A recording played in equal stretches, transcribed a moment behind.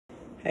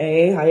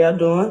Hey, how y'all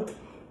doing?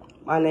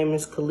 My name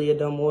is Kaliyah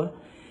Dunmore.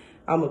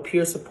 I'm a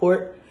peer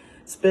support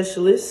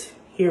specialist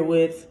here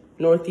with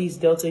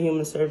Northeast Delta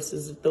Human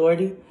Services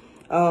Authority.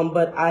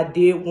 But I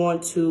did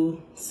want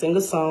to sing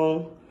a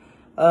song.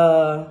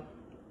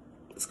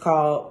 It's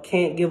called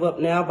Can't Give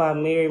Up Now by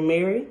Mary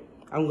Mary.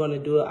 I'm going to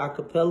do it a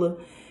cappella,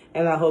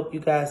 and I hope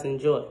you guys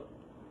enjoy.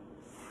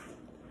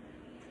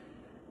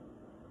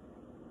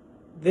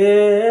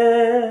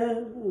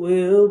 There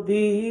will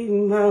be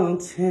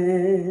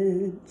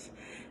mountains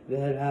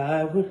that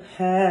I would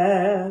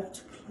have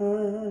to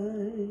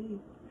climb,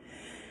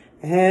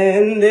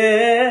 and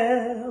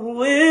there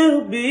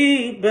will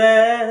be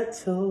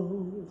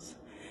battles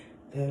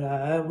that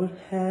I would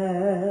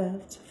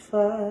have to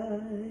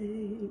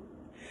fight.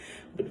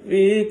 But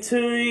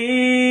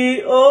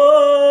victory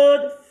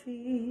or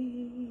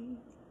defeat,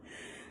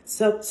 it's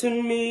up to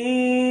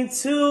me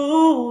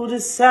to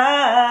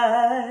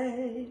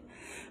decide.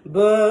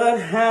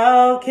 But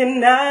how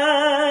can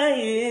I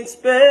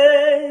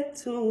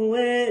expect to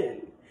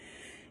win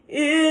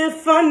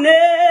if I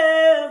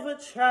never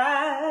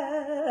try?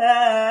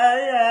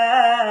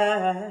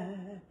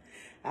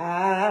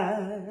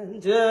 I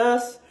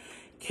just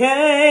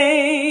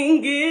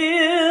can't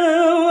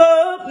give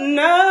up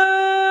now.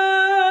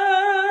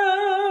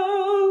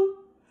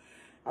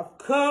 I've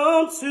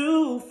come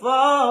too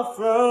far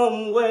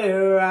from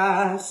where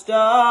I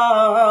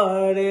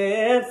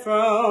started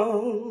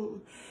from.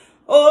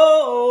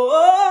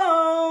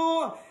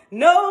 Oh,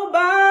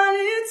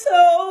 nobody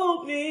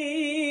told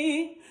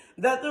me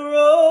that the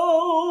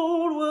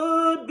road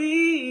would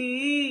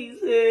be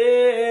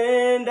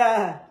easy, and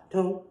I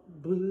don't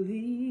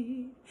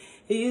believe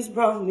He's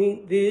brought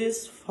me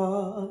this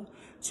far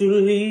to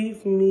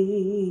leave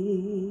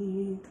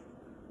me.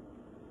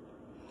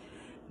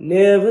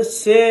 Never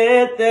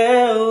said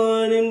there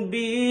wouldn't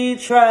be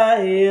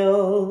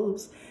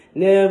trials.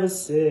 Never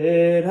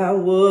said I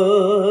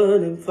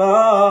wouldn't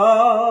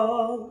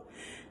fall.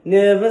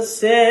 Never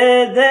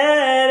said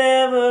that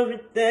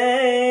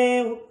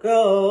everything would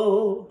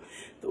go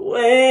the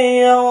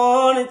way I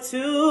wanted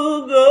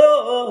to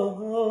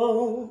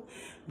go.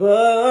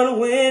 But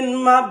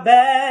when my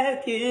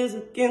back is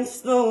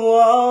against the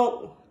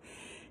wall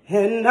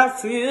and I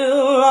feel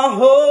all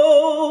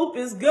hope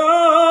is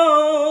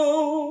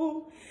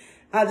gone,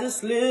 I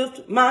just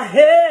lift my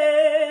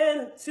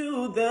head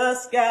to the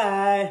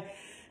sky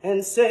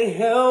and say,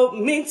 help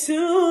me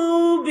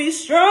to be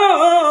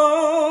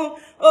strong.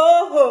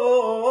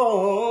 Oh,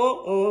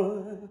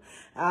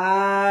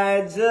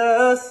 I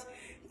just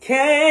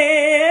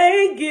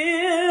can't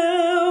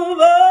give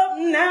up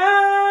now.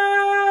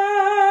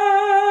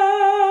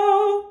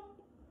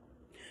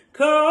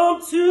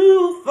 Come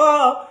too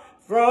far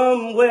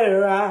from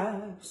where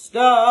I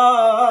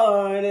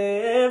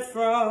started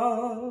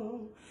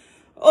from.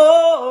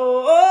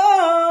 Oh,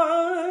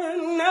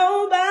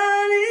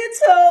 nobody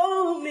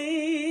told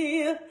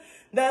me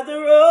that the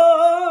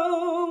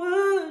road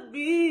would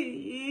be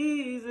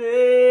easy,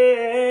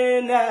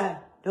 and I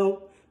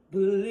don't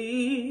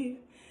believe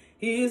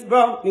He's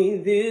brought me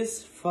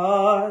this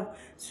far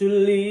to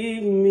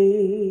leave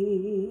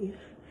me.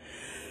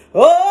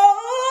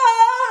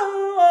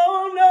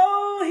 Oh,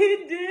 no, He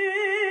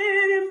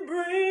didn't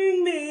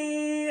bring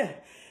me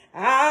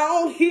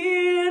out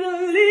here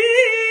to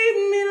leave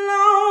me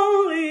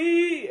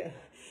lonely,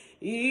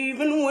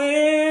 even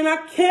when I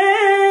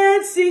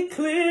can't see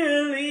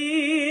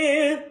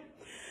clearly.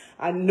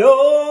 I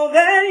know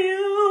that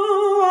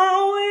You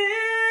are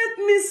with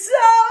me, so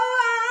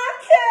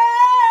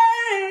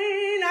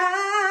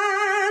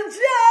I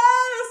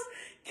just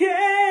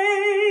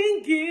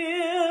can't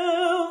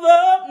give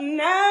up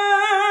now.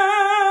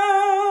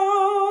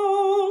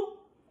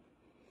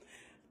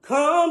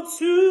 Come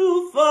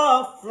too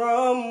far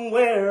from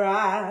where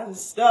I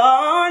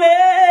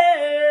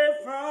started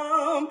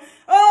from.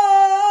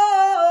 Oh,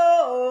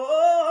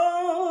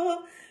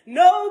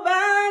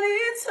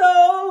 nobody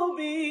told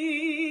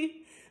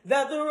me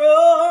that the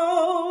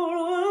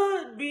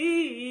road would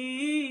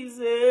be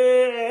easy,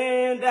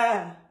 and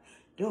I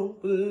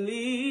don't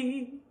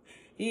believe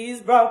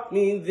He's brought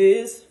me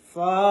this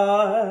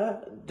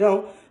far.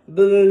 Don't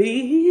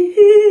believe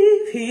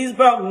He's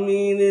brought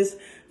me this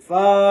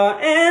far,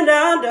 and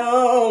I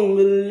don't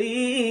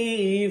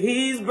believe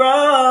He's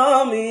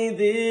brought me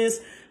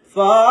this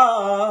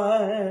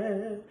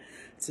far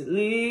to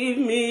leave